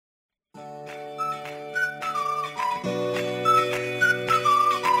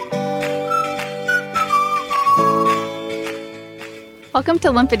Welcome to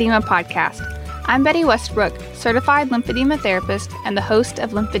Lymphedema Podcast. I'm Betty Westbrook, certified lymphedema therapist and the host of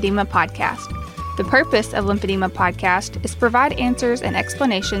Lymphedema Podcast. The purpose of Lymphedema Podcast is to provide answers and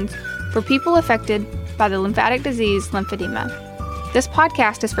explanations for people affected by the lymphatic disease lymphedema. This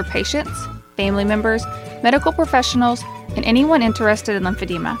podcast is for patients, family members, medical professionals, and anyone interested in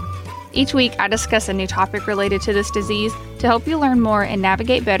lymphedema. Each week, I discuss a new topic related to this disease to help you learn more and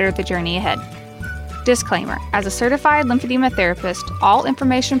navigate better the journey ahead. Disclaimer: as a certified lymphedema therapist, all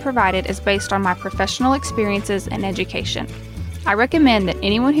information provided is based on my professional experiences and education. I recommend that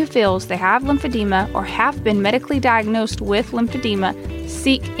anyone who feels they have lymphedema or have been medically diagnosed with lymphedema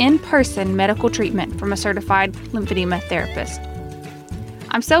seek in-person medical treatment from a certified lymphedema therapist.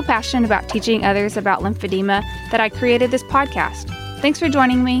 I'm so passionate about teaching others about lymphedema that I created this podcast. Thanks for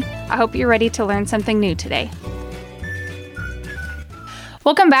joining me. I hope you're ready to learn something new today.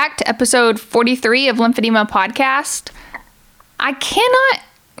 Welcome back to episode 43 of Lymphedema Podcast. I cannot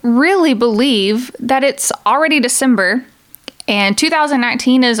really believe that it's already December and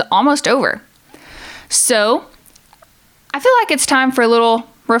 2019 is almost over. So I feel like it's time for a little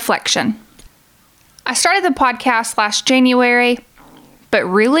reflection. I started the podcast last January, but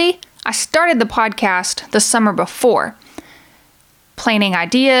really, I started the podcast the summer before. Planning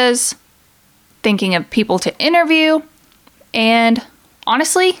ideas, thinking of people to interview, and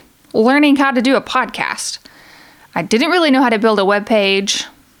honestly, learning how to do a podcast. I didn't really know how to build a web page.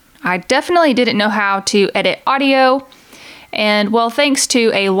 I definitely didn't know how to edit audio. And well, thanks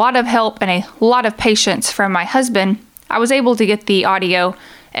to a lot of help and a lot of patience from my husband, I was able to get the audio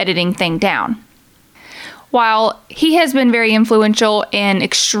editing thing down. While he has been very influential and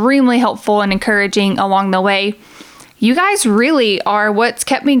extremely helpful and encouraging along the way, you guys really are what's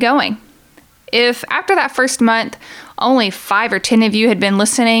kept me going. If after that first month, only 5 or 10 of you had been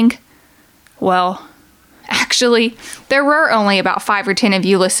listening, well, actually, there were only about 5 or 10 of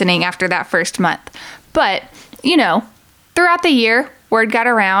you listening after that first month. But, throughout the year, word got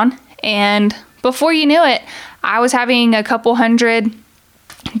around, and before you knew it, I was having a couple hundred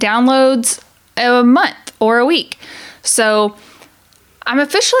downloads a month or a week. So I'm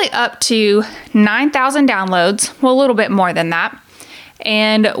officially up to 9,000 downloads, well, a little bit more than that.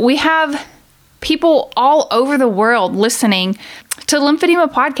 And we have people all over the world listening to Lymphedema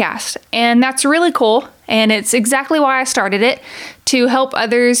Podcast. And that's really cool. And it's exactly why I started it, to help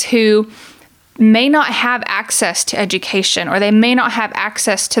others who may not have access to education or they may not have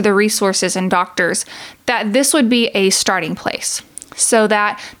access to the resources and doctors, that this would be a starting place so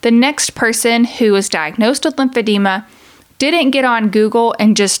that the next person who is diagnosed with lymphedema didn't get on Google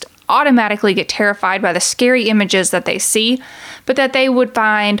and just automatically get terrified by the scary images that they see, but that they would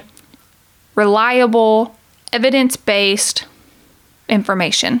find reliable, evidence-based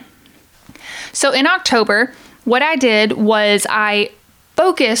information. So in October, what I did was I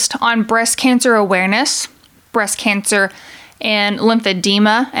focused on breast cancer awareness, breast cancer and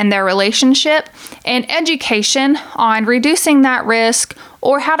lymphedema and their relationship, and education on reducing that risk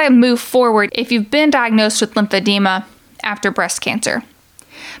or how to move forward if you've been diagnosed with lymphedema after breast cancer.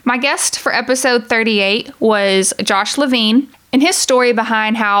 My guest for episode 38 was Josh Levine, and his story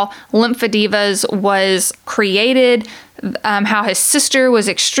behind how Lymphedivas was created, how his sister was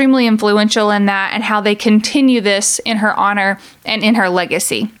extremely influential in that, and how they continue this in her honor and in her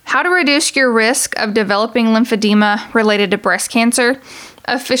legacy. How to reduce your risk of developing lymphedema related to breast cancer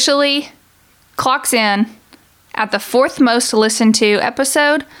officially clocks in at the 4th most listened to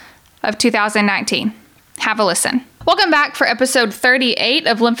episode of 2019. Have a listen. Welcome back for episode 38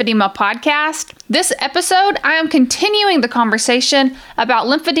 of Lymphedema Podcast. This episode, I am continuing the conversation about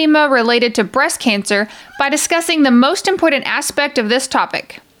lymphedema related to breast cancer by discussing the most important aspect of this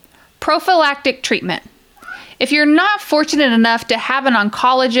topic: prophylactic treatment. If you're not fortunate enough to have an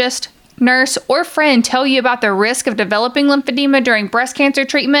oncologist, nurse, or friend tell you about the risk of developing lymphedema during breast cancer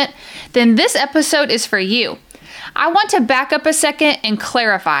treatment, then this episode is for you. I want to back up a second and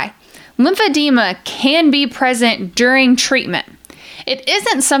clarify. Lymphedema can be present during treatment. It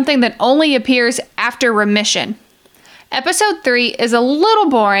isn't something that only appears after remission. Episode 3 is a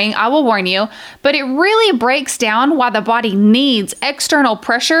little boring, I will warn you, but it really breaks down why the body needs external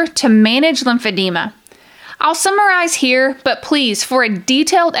pressure to manage lymphedema. I'll summarize here, but please, for a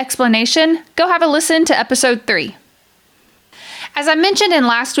detailed explanation, go have a listen to episode 3. As I mentioned in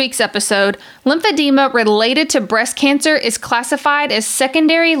last week's episode, lymphedema related to breast cancer is classified as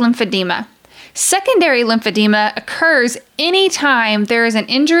secondary lymphedema. Secondary lymphedema occurs anytime there is an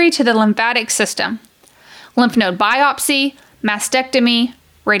injury to the lymphatic system. Lymph node biopsy, mastectomy,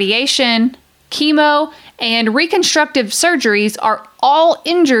 radiation, chemo, and reconstructive surgeries are all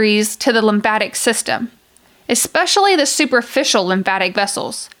injuries to the lymphatic system. especially the superficial lymphatic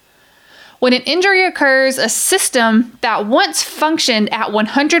vessels. When an injury occurs, a system that once functioned at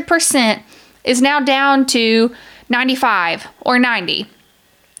 100% is now down to 95 or 90.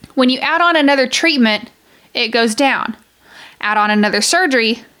 When you add on another treatment, it goes down. Add on another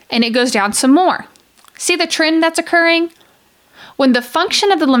surgery, and it goes down some more. See the trend that's occurring? When the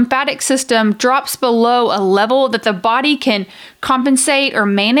function of the lymphatic system drops below a level that the body can compensate or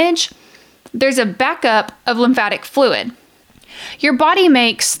manage, there's a backup of lymphatic fluid. Your body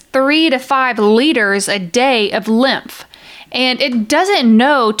makes 3 to 5 liters a day of lymph, and it doesn't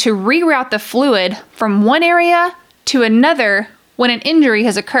know to reroute the fluid from one area to another when an injury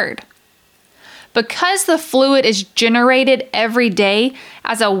has occurred. Because the fluid is generated every day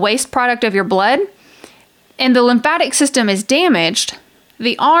as a waste product of your blood, and the lymphatic system is damaged,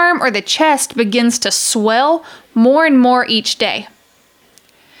 the arm or the chest begins to swell more and more each day.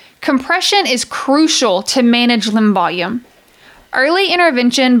 Compression is crucial to manage limb volume. Early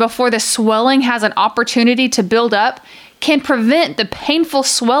intervention before the swelling has an opportunity to build up can prevent the painful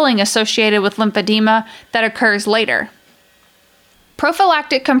swelling associated with lymphedema that occurs later.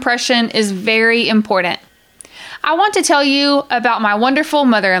 Prophylactic compression is very important. I want to tell you about my wonderful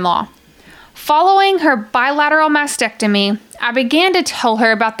mother-in-law. Following her bilateral mastectomy, I began to tell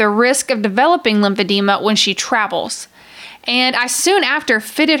her about the risk of developing lymphedema when she travels, and I soon after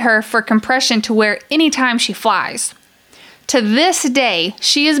fitted her for compression to wear anytime she flies. To this day,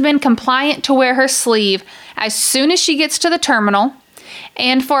 she has been compliant to wear her sleeve as soon as she gets to the terminal,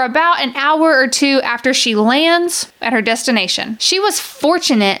 and for about an hour or two after she lands at her destination. She was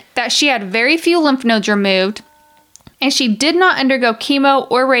fortunate that she had very few lymph nodes removed, and she did not undergo chemo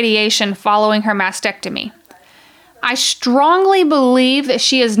or radiation following her mastectomy. I strongly believe that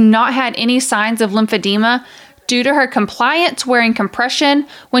she has not had any signs of lymphedema due to her compliance wearing compression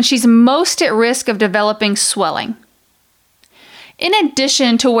when she's most at risk of developing swelling. In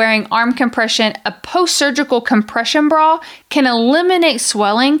addition to wearing arm compression, a post-surgical compression bra can eliminate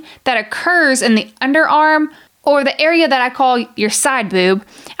swelling that occurs in the underarm or the area that I call your side boob,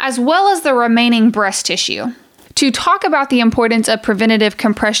 as well as the remaining breast tissue. To talk about the importance of preventative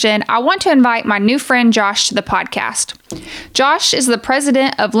compression, I want to invite my new friend Josh to the podcast. Josh is the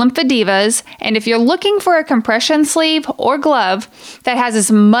president of Lymphedivas, and if you're looking for a compression sleeve or glove that has as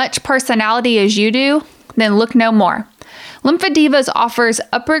much personality as you do, then look no more. Lymphedivas offers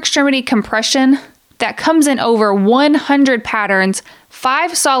upper extremity compression that comes in over 100 patterns,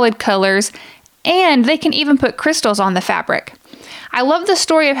 5 solid colors, and they can even put crystals on the fabric. I love the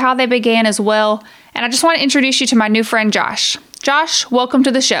story of how they began as well, and I just want to introduce you to my new friend Josh. Josh, welcome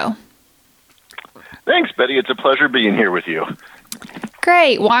to the show. Thanks, Betty. It's a pleasure being here with you.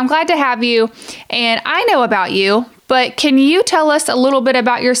 Great. Well, I'm glad to have you, and I know about you, but can you tell us a little bit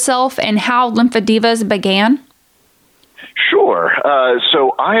about yourself and how Lymphedivas began? Sure.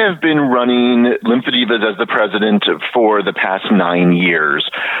 So I have been running Lymphedivas as the president for the past 9 years,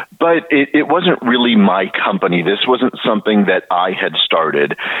 but it wasn't really my company. This wasn't something that I had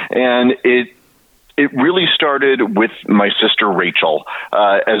started, and it really started with my sister Rachel,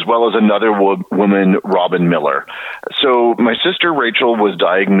 as well as another woman, Robin Miller. So my sister Rachel was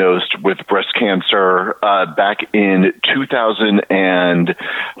diagnosed with breast cancer back in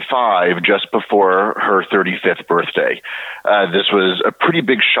 2005, just before her 35th birthday. This was a pretty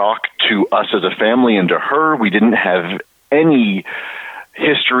big shock to us as a family and to her. We didn't have any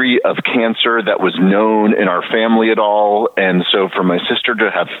history of cancer that was known in our family at all. And so for my sister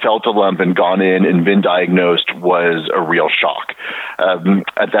to have felt a lump and gone in and been diagnosed was a real shock.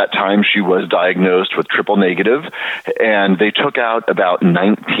 At that time, she was diagnosed with triple negative, and they took out about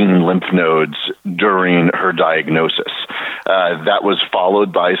 19 lymph nodes during her diagnosis. That was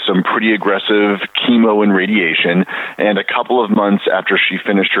followed by some pretty aggressive chemo and radiation. And a couple of months after she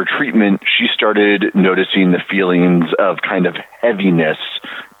finished her treatment, she started noticing the feelings of kind of heaviness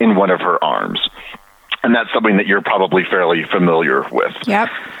in one of her arms. And that's something that you're probably fairly familiar with. Yep.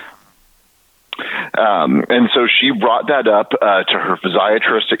 And so she brought that up to her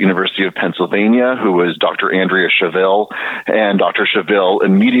physiatrist at University of Pennsylvania, who was Dr. Andrea Chaville, and Dr. Chaville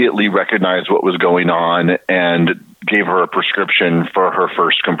immediately recognized what was going on and gave her a prescription for her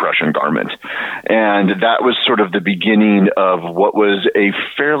first compression garment. And that was sort of the beginning of what was a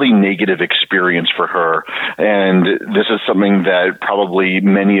fairly negative experience for her. And this is something that probably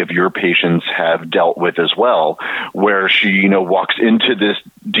many of your patients have dealt with as well, where she, walks into this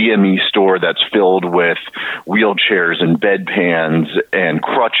DME store that's filled with wheelchairs and bedpans and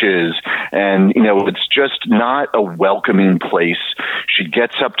crutches. And, it's just not a welcoming place. She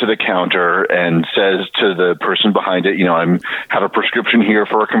gets up to the counter and says to the person behind behind it. I have a prescription here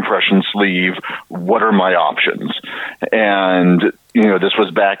for a compression sleeve. What are my options? And this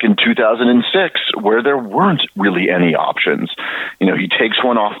was back in 2006 where there weren't really any options. He takes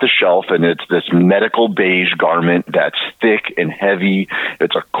one off the shelf, and it's this medical beige garment that's thick and heavy.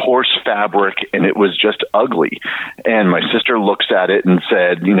 It's a coarse fabric, and it was just ugly. And my sister looks at it and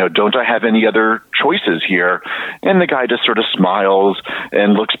said, don't I have any other choices here? And the guy just sort of smiles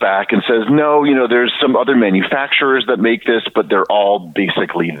and looks back and says, no, there's some other manufacturers that make this, but they're all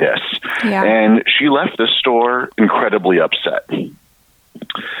basically this. Yeah. And she left the store incredibly upset.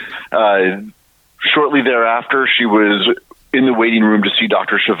 Shortly thereafter, she was in the waiting room to see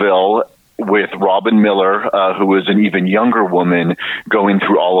Dr. Cheville with Robin Miller, who was an even younger woman going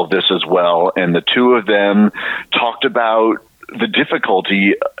through all of this as well. And the two of them talked about the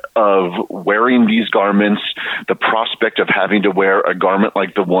difficulty of wearing these garments, the prospect of having to wear a garment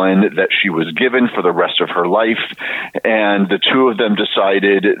like the one that she was given for the rest of her life. And the two of them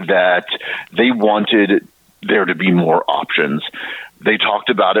decided that they wanted there to be more options. They talked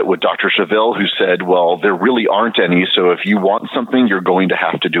about it with Dr. Cheville, who said, well, there really aren't any, so if you want something, you're going to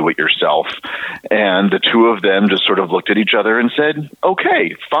have to do it yourself. And the two of them just sort of looked at each other and said,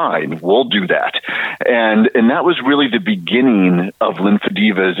 okay, fine, we'll do that. And that was really the beginning of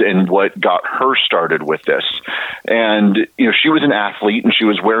Lymphadivas and what got her started with this. And, she was an athlete, and she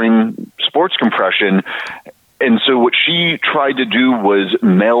was wearing sports compression. And so what she tried to do was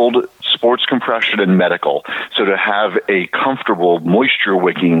meld sports compression and medical. So to have a comfortable,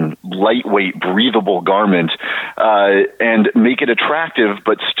 moisture-wicking, lightweight, breathable garment and make it attractive,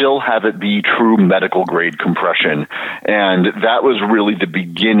 but still have it be true medical-grade compression. And that was really the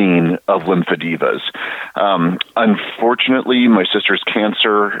beginning of Lymphadivas. Unfortunately, my sister's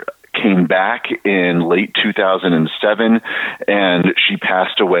cancer came back in late 2007, and she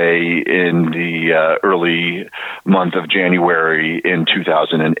passed away in the early month of January in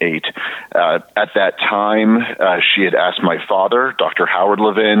 2008. At that time, she had asked my father, Dr. Howard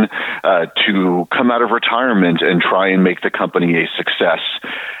Levin, to come out of retirement and try and make the company a success.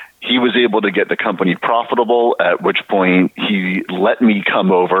 He was able to get the company profitable, at which point he let me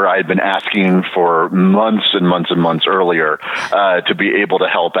come over. I had been asking for months and months and months earlier to be able to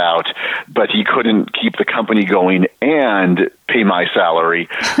help out, but he couldn't keep the company going and pay my salary.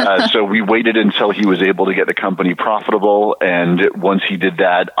 So we waited until he was able to get the company profitable, and once he did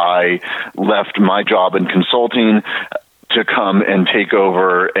that, I left my job in consulting to come and take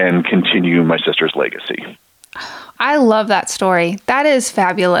over and continue my sister's legacy. I love that story. That is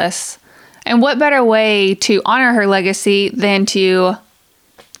fabulous. And what better way to honor her legacy than to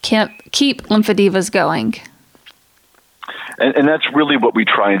keep Lymphadivas going? And that's really what we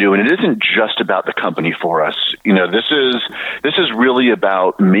try and do. And it isn't just about the company for us. This is really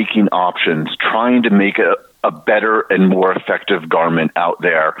about making options, trying to make a better and more effective garment out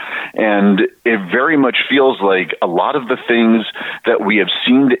there. And it very much feels like a lot of the things that we have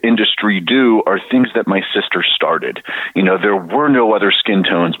seen the industry do are things that my sister started. There were no other skin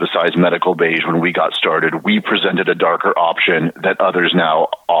tones besides medical beige when we got started. We presented a darker option that others now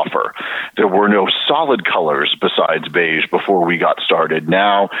offer. There were no solid colors besides beige before we got started.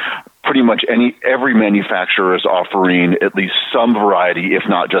 Now, pretty much every manufacturer is offering at least some variety, if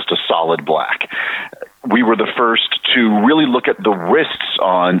not just a solid black. We were the first to really look at the wrists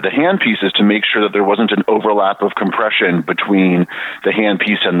on the handpieces to make sure that there wasn't an overlap of compression between the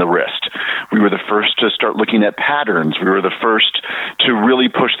handpiece and the wrist. We were the first to start looking at patterns. We were the first to really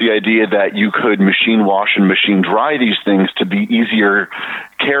push the idea that you could machine wash and machine dry these things to be easier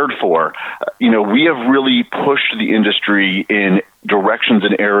cared for. We have really pushed the industry in directions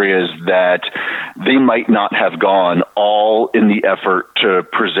and areas that they might not have gone, all in the effort to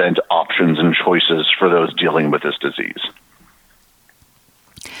present options and choices for those dealing with this disease.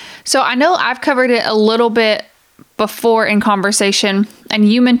 So I know I've covered it a little bit before in conversation,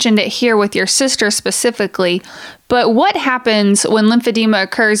 and you mentioned it here with your sister specifically, but what happens when lymphedema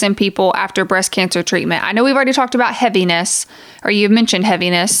occurs in people after breast cancer treatment? I know we've already talked about heaviness, or you've mentioned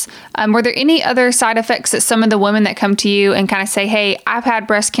heaviness. Were there any other side effects that some of the women that come to you and kind of say, hey, I've had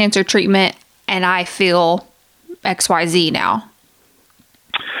breast cancer treatment and I feel XYZ now?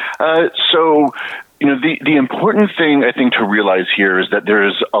 The important thing I think to realize here is that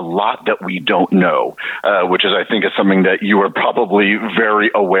there's a lot that we don't know, which is I think is something that you are probably very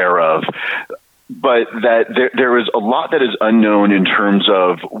aware of. but that there is a lot that is unknown in terms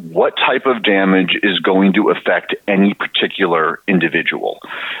of what type of damage is going to affect any particular individual.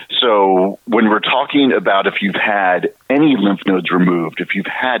 So when we're talking about if you've had any lymph nodes removed, if you've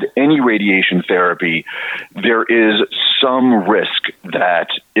had any radiation therapy, there is some risk that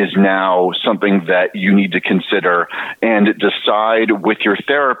is now something that you need to consider and decide with your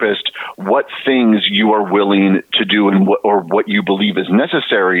therapist what things you are willing to do and what you believe is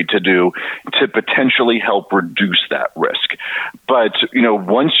necessary to do to potentially help reduce that risk. But,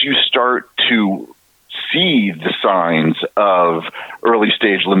 once you start to see the signs of early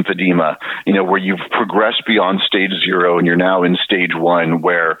stage lymphedema, where you've progressed beyond stage 0 and you're now in stage 1,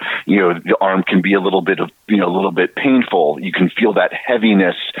 where, the arm can be a little bit painful. You can feel that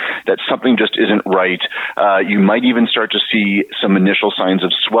heaviness, that something just isn't right. You might even start to see some initial signs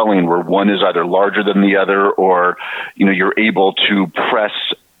of swelling where one is either larger than the other, or, you're able to press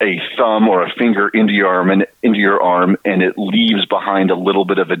a thumb or a finger into your arm, and it leaves behind a little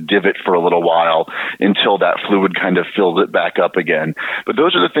bit of a divot for a little while until that fluid kind of fills it back up again. But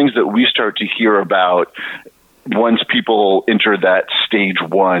those are the things that we start to hear about once people enter that stage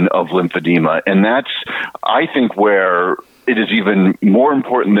 1 of lymphedema. And that's, I think, where it is even more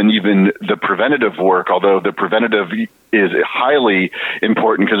important than even the preventative work, although the preventative is highly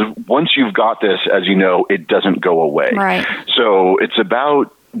important, because once you've got this, as you know, it doesn't go away. Right. So it's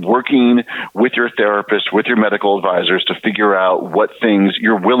about working with your therapist, with your medical advisors to figure out what things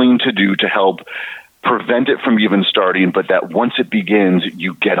you're willing to do to help prevent it from even starting, but that once it begins,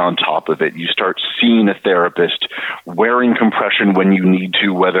 you get on top of it. You start seeing a therapist, wearing compression when you need to,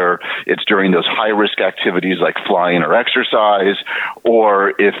 whether it's during those high-risk activities like flying or exercise, or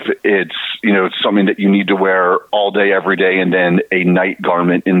if it's, it's something that you need to wear all day, every day, and then a night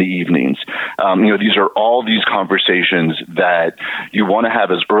garment in the evenings. These are all these conversations that you want to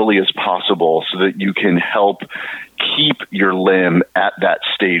have as early as possible so that you can help keep your limb at that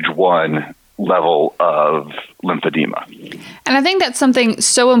stage 1 level of lymphedema. And I think that's something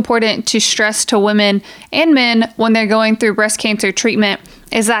so important to stress to women and men when they're going through breast cancer treatment,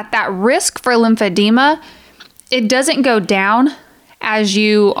 is that risk for lymphedema, it doesn't go down as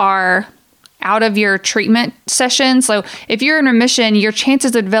you are out of your treatment session. So if you're in remission, your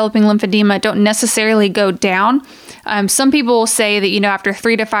chances of developing lymphedema don't necessarily go down. Some people say that, after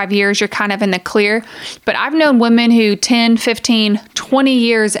 3 to 5 years, you're kind of in the clear. But I've known women who 10, 15, 20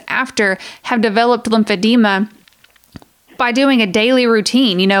 years after have developed lymphedema by doing a daily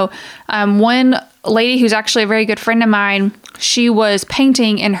routine. One lady who's actually a very good friend of mine, she was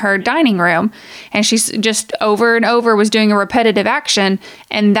painting in her dining room, and she's just over and over was doing a repetitive action,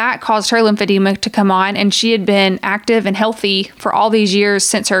 and that caused her lymphedema to come on. And she had been active and healthy for all these years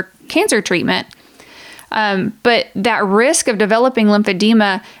since her cancer treatment. But that risk of developing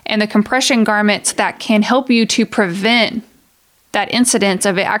lymphedema and the compression garments that can help you to prevent that incidence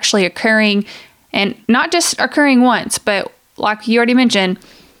of it actually occurring, and not just occurring once, but like you already mentioned,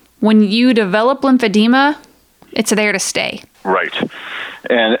 when you develop lymphedema, it's there to stay. Right.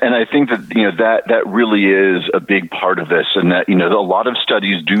 And I think that, that really is a big part of this, and that, a lot of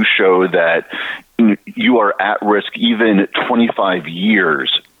studies do show that you are at risk even 25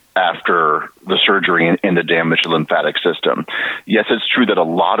 years after the surgery and the damaged lymphatic system. Yes, it's true that a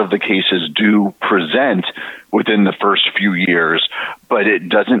lot of the cases do present within the first few years, but it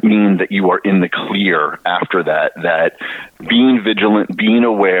doesn't mean that you are in the clear after that. That being vigilant, being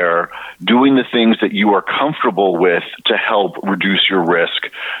aware, doing the things that you are comfortable with to help reduce your risk,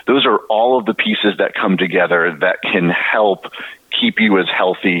 those are all of the pieces that come together that can help keep you as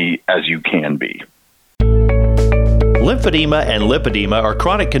healthy as you can be. Lymphedema and lipedema are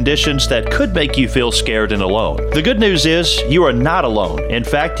chronic conditions that could make you feel scared and alone. The good news is you are not alone. In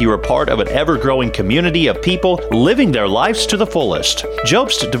fact, you are part of an ever-growing community of people living their lives to the fullest.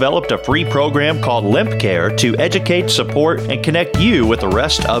 Jobst developed a free program called LymphCare to educate, support, and connect you with the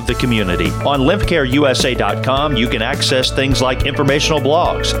rest of the community. On lymphcareusa.com, you can access things like informational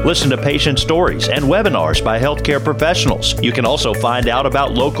blogs, listen to patient stories, and webinars by healthcare professionals. You can also find out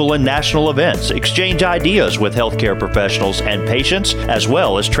about local and national events, exchange ideas with healthcare professionals and patients, as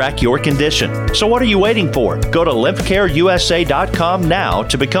well as track your condition. So what are you waiting for? Go to lymphcareusa.com now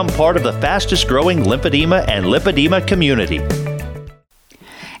to become part of the fastest growing lymphedema and lipedema community.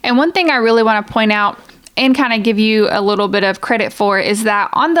 And one thing I really want to point out and kind of give you a little bit of credit for is that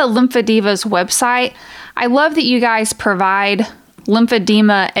on the Lymphedivas website, I love that you guys provide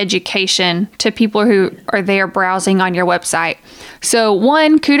lymphedema education to people who are there browsing on your website. So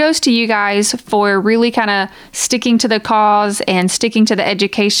one, kudos to you guys for really kind of sticking to the cause and sticking to the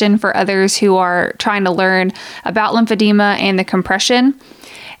education for others who are trying to learn about lymphedema and the compression.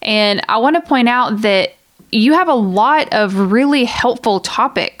 And I want to point out that you have a lot of really helpful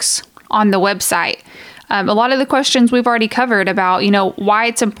topics on the website. A lot of the questions we've already covered about, why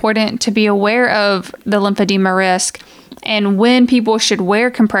it's important to be aware of the lymphedema risk and when people should wear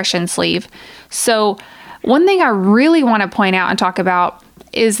compression sleeve. So one thing I really want to point out and talk about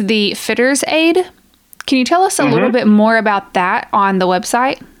is the Fitter's Aid. Can you tell us a little bit more about that on the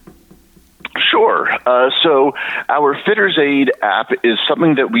website? Sure. So our Fitter's Aid app is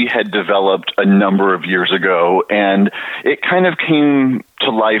something that we had developed a number of years ago, and it kind of came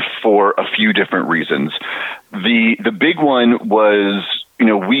to life for a few different reasons. The big one was,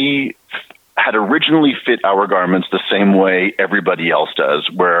 we had originally fit our garments the same way everybody else does,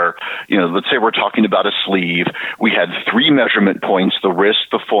 where, let's say we're talking about a sleeve. We had 3 measurement points, the wrist,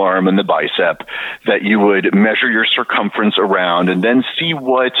 the forearm, and the bicep, that you would measure your circumference around and then see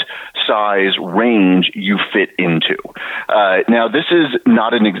what size range you fit into. Now, this is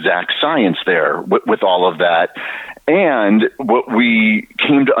not an exact science there with all of that. And what we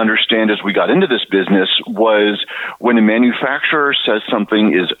came to understand as we got into this business was when a manufacturer says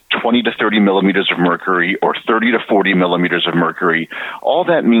something is 20 to 30 millimeters of mercury or 30 to 40 millimeters of mercury, all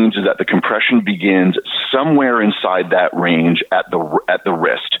that means is that the compression begins somewhere inside that range at the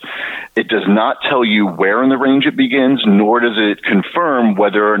wrist. It does not tell you where in the range it begins, nor does it confirm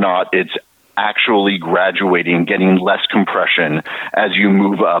whether or not it's actually graduating, getting less compression as you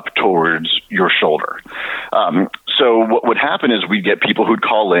move up towards your shoulder. So what would happen is we'd get people who'd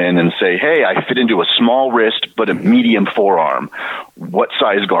call in and say, hey, I fit into a small wrist but a medium forearm. What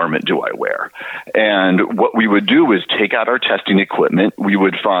size garment do I wear? And what we would do is take out our testing equipment. We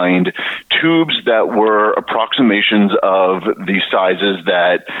would find tubes that were approximations of the sizes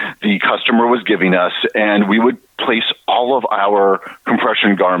that the customer was giving us, and we would place all of our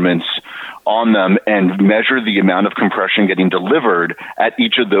compression garments on them and measure the amount of compression getting delivered at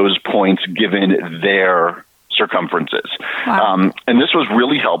each of those points given their circumferences. Wow. And this was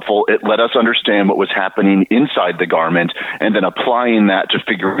really helpful. It let us understand what was happening inside the garment and then applying that to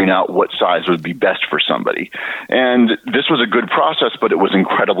figuring out what size would be best for somebody. And this was a good process, but it was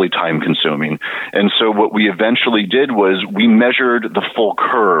incredibly time consuming. And so what we eventually did was we measured the full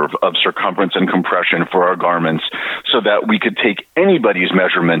curve of circumference and compression for our garments so that we could take anybody's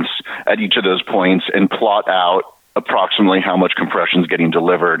measurements at each of those points and plot out approximately how much compression is getting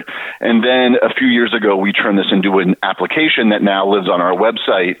delivered. And then a few years ago, we turned this into an application that now lives on our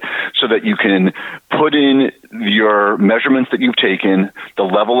website so that you can put in your measurements that you've taken, the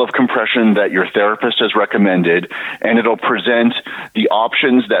level of compression that your therapist has recommended, and it'll present the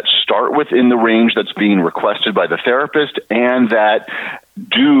options that start within the range that's being requested by the therapist and that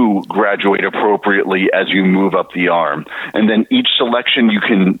do graduate appropriately as you move up the arm. And then each selection you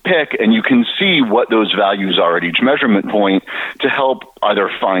can pick and you can see what those values are at each measurement point to help either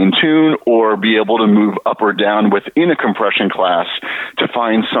fine tune or be able to move up or down within a compression class to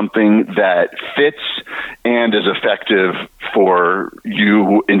find something that fits and is effective for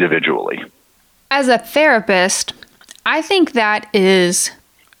you individually. As a therapist, I think that is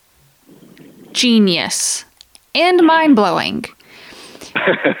genius and mind-blowing.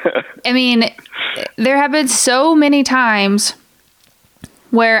 I mean, there have been so many times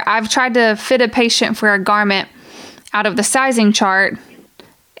where I've tried to fit a patient for a garment out of the sizing chart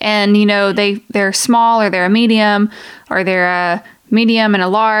and, they're small or they're a medium or they're a medium and a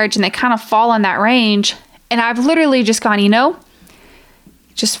large and they kind of fall in that range. And I've literally just gone,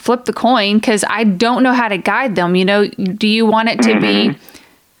 just flip the coin because I don't know how to guide them. Do you want it to be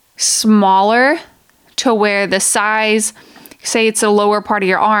smaller to where the size, say it's the lower part of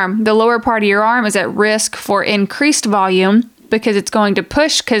your arm. The lower part of your arm is at risk for increased volume because it's going to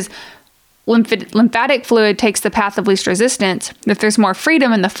push because lymphatic fluid takes the path of least resistance. If there's more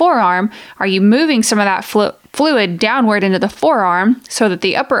freedom in the forearm, are you moving some of that fluid downward into the forearm so that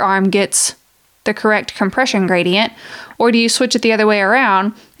the upper arm gets the correct compression gradient? Or do you switch it the other way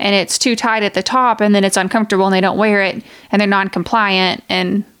around and it's too tight at the top and then it's uncomfortable and they don't wear it and they're non-compliant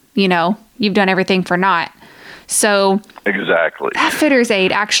and, you've done everything for naught. So exactly, that Fitter's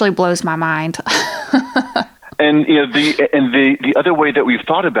Aid actually blows my mind. And the other way that we've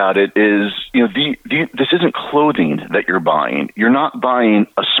thought about it is this isn't clothing that you're buying. You're not buying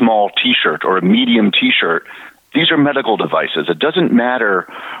a small T-shirt or a medium T-shirt. These are medical devices. It doesn't matter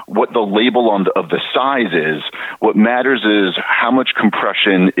what the label of the size is. What matters is how much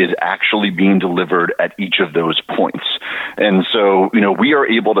compression is actually being delivered at each of those points. And so, we are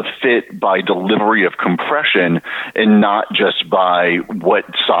able to fit by delivery of compression and not just by what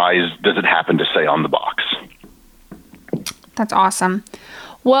size does it happen to say on the box. That's awesome.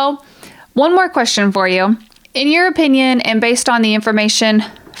 Well, one more question for you. In your opinion, and based on the information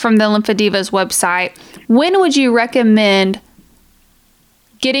from the Lymphedivas website, when would you recommend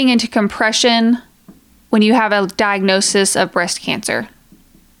getting into compression when you have a diagnosis of breast cancer?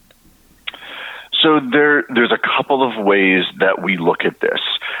 So there's a couple of ways that we look at this.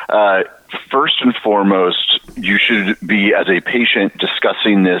 First and foremost, you should be, as a patient,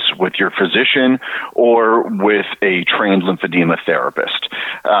 discussing this with your physician or with a trained lymphedema therapist.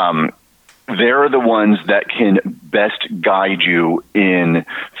 They're the ones that can best guide you in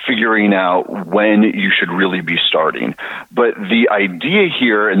figuring out when you should really be starting. But the idea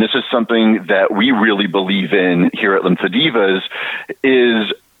here, and this is something that we really believe in here at Lymphedivas,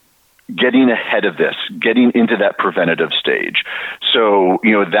 is getting ahead of this, getting into that preventative stage. So,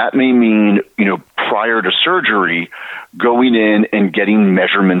 that may mean, prior to surgery, going in and getting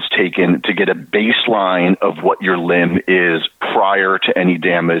measurements taken to get a baseline of what your limb is prior to any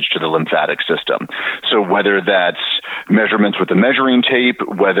damage to the lymphatic system. So whether that's measurements with a measuring tape,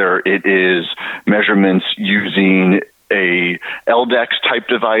 whether it is measurements using a LDEX type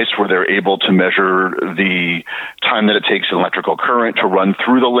device where they're able to measure the time that it takes an electrical current to run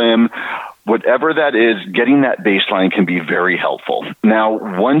through the limb. Whatever that is, getting that baseline can be very helpful. Now,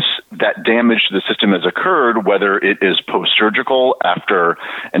 once that damage to the system has occurred, whether it is post-surgical after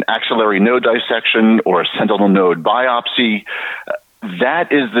an axillary node dissection or a sentinel node biopsy,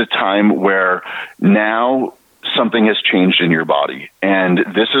 that is the time where now something has changed in your body. And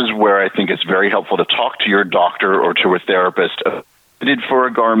this is where I think it's very helpful to talk to your doctor or to a therapist for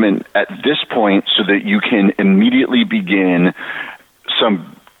a garment at this point so that you can immediately begin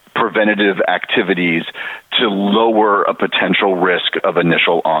some preventative activities to lower a potential risk of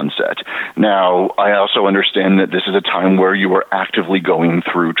initial onset. Now, I also understand that this is a time where you are actively going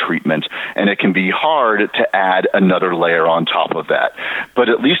through treatment, and it can be hard to add another layer on top of that. But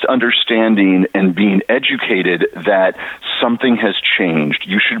at least understanding and being educated that something has changed,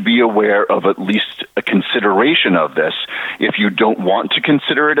 you should be aware of at least a consideration of this. If you don't want to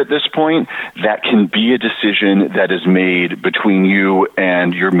consider it at this point, that can be a decision that is made between you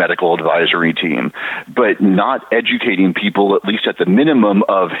and your medical advisory team. But not educating people, at least at the minimum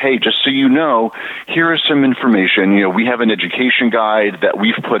of, hey, just so you know, here is some information. We have an education guide that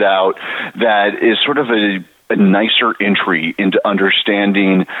we've put out that is sort of a nicer entry into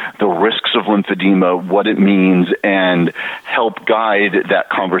understanding the risks of lymphedema, what it means, and help guide that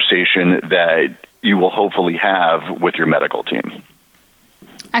conversation that you will hopefully have with your medical team.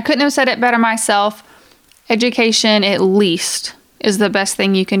 I couldn't have said it better myself. Education, at least, is the best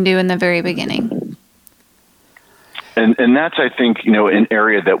thing you can do in the very beginning. And that's, I think, an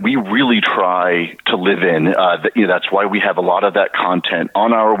area that we really try to live in. That's why we have a lot of that content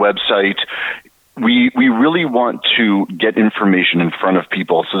on our website. We really want to get information in front of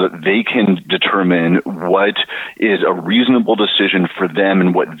people so that they can determine what is a reasonable decision for them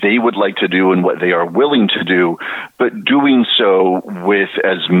and what they would like to do and what they are willing to do, but doing so with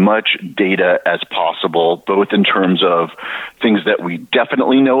as much data as possible, both in terms of things that we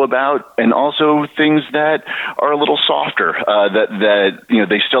definitely know about and also things that are a little softer, that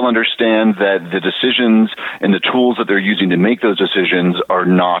they still understand that the decisions and the tools that they're using to make those decisions are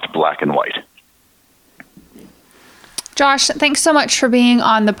not black and white. Josh, thanks so much for being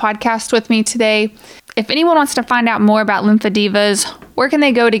on the podcast with me today. If anyone wants to find out more about Lymphedivas, where can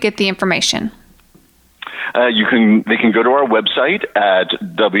they go to get the information? They can go to our website at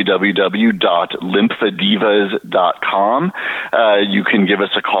www.lymphedivas.com. You can give us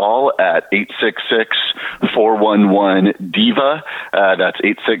a call at 866-411-DIVA. That's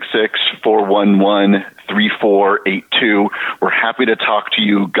 866-411-3482. We're happy to talk to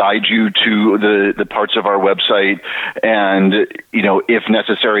you, guide you to the parts of our website, and, if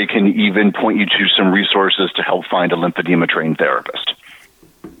necessary, can even point you to some resources to help find a lymphedema trained therapist.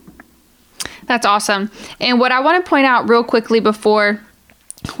 That's awesome. And what I want to point out real quickly before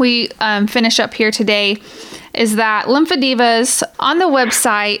we finish up here today is that Lymphedivas on the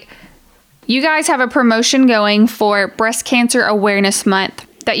website, you guys have a promotion going for Breast Cancer Awareness Month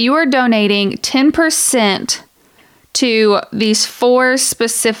that you are donating 10% to these 4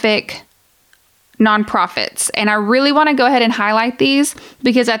 specific nonprofits. And I really want to go ahead and highlight these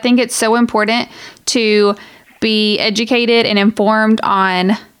because I think it's so important to be educated and informed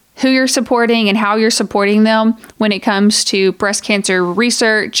on who you're supporting and how you're supporting them when it comes to breast cancer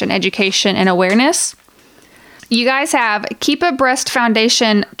research and education and awareness. You guys have Keep a Breast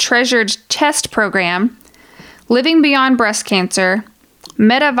Foundation Treasured Test Program, Living Beyond Breast Cancer,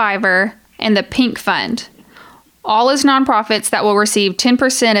 Metaviver, and the Pink Fund. All as nonprofits that will receive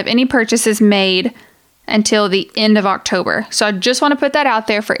 10% of any purchases made until the end of October. So I just want to put that out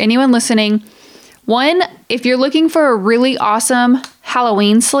there for anyone listening. One, if you're looking for a really awesome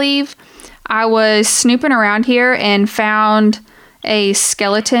Halloween sleeve, I was snooping around here and found a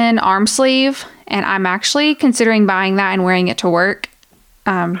skeleton arm sleeve, and I'm actually considering buying that and wearing it to work.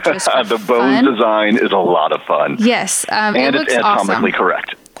 Just for the fun. bones design is a lot of fun. Yes, and it it's looks anatomically awesome.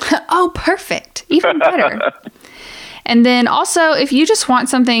 correct. Oh, perfect. Even better. And then also, if you just want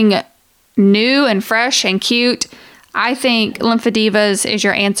something new and fresh and cute, I think Lymphedivas is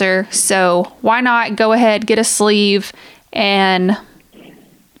your answer. So why not go ahead, get a sleeve, and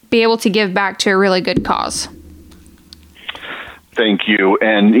be able to give back to a really good cause. Thank you.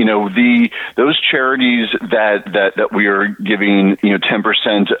 And, those charities that we are giving,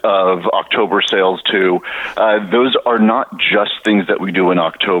 10% of October sales to, those are not just things that we do in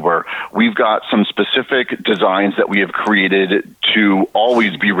October. We've got some specific designs that we have created to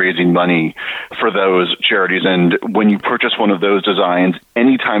always be raising money for those charities. And when you purchase one of those designs,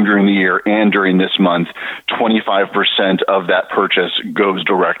 anytime during the year and during this month, 25% of that purchase goes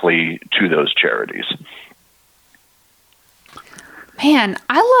directly to those charities. Man,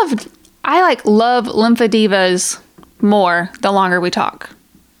 I love Lymphedivas more the longer we talk.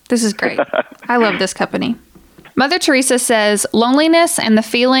 This is great. I love this company. Mother Teresa says, loneliness and the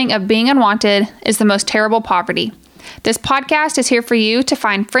feeling of being unwanted is the most terrible poverty. This podcast is here for you to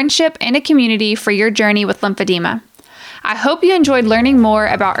find friendship and a community for your journey with lymphedema. I hope you enjoyed learning more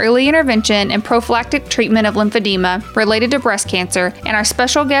about early intervention and prophylactic treatment of lymphedema related to breast cancer and our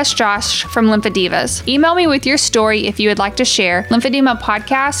special guest Josh from Lymphedivas. Email me with your story if you would like to share,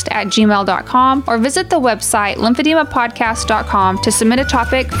 lymphedemapodcast@gmail.com, or visit the website lymphedemapodcast.com to submit a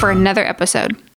topic for another episode.